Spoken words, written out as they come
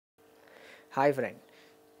Hi friend,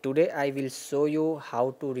 today I will show you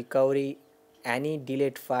how to recover any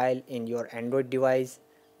delete file in your Android device.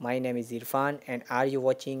 My name is Irfan and are you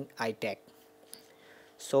watching iTech?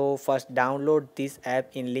 So first download this app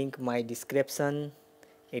in link my description.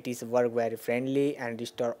 It is work very friendly and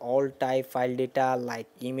restore all type file data like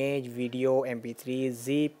image, video, mp3,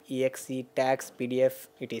 zip, exe, text, pdf,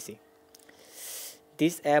 etc.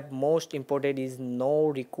 This app most important is no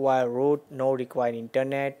require root, no require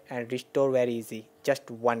internet and restore very easy, just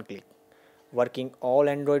one click. Working all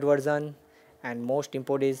Android version and most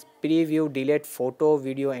important is preview delete photo,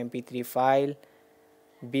 video, mp3 file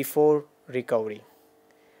before recovery.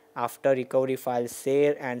 After recovery file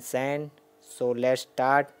share and send. So let's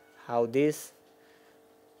start how this.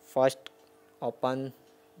 First open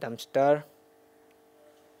dumpster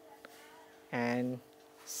and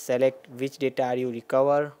select which data are you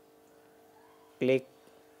recover. Click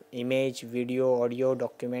image, video, audio,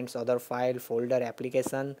 documents, other file, folder,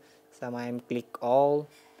 application. Some I am click all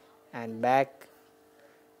and back.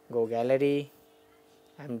 Go gallery.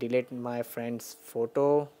 I'm delete my friend's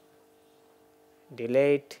photo.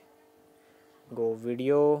 Delete. Go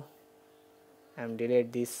video. I'm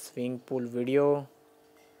delete this swimming pool video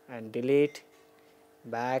and delete.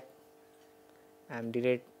 Back. I'm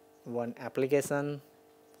delete one application.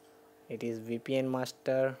 It is VPN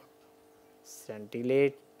master. Send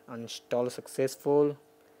delete. Uninstall successful.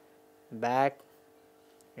 Back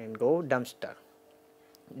and go dumpster.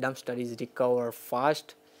 Dumpster is recover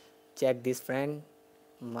fast. Check this friend.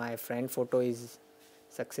 My friend photo is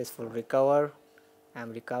successful recover.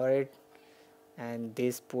 I'm recovered and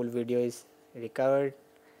this pool video is recovered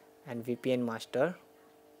and VPN master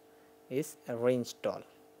is reinstall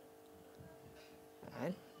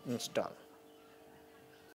and install.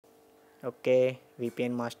 Okay,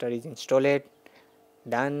 VPN master is installed.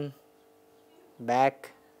 Done.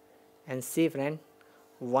 Back and see friend,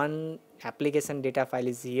 one application data file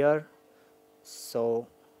is here, so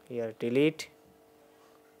here delete.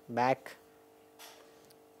 Back.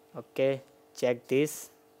 Okay, check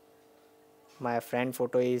this, my friend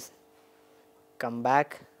photo is come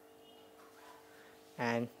back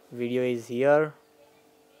and video is here.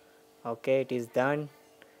 Okay, it is done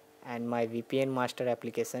and my VPN master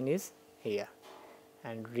application is here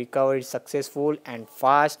and recovery is successful and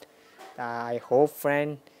fast. I hope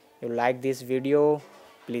friend you like this video.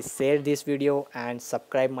 Please share this video and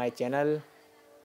subscribe my channel.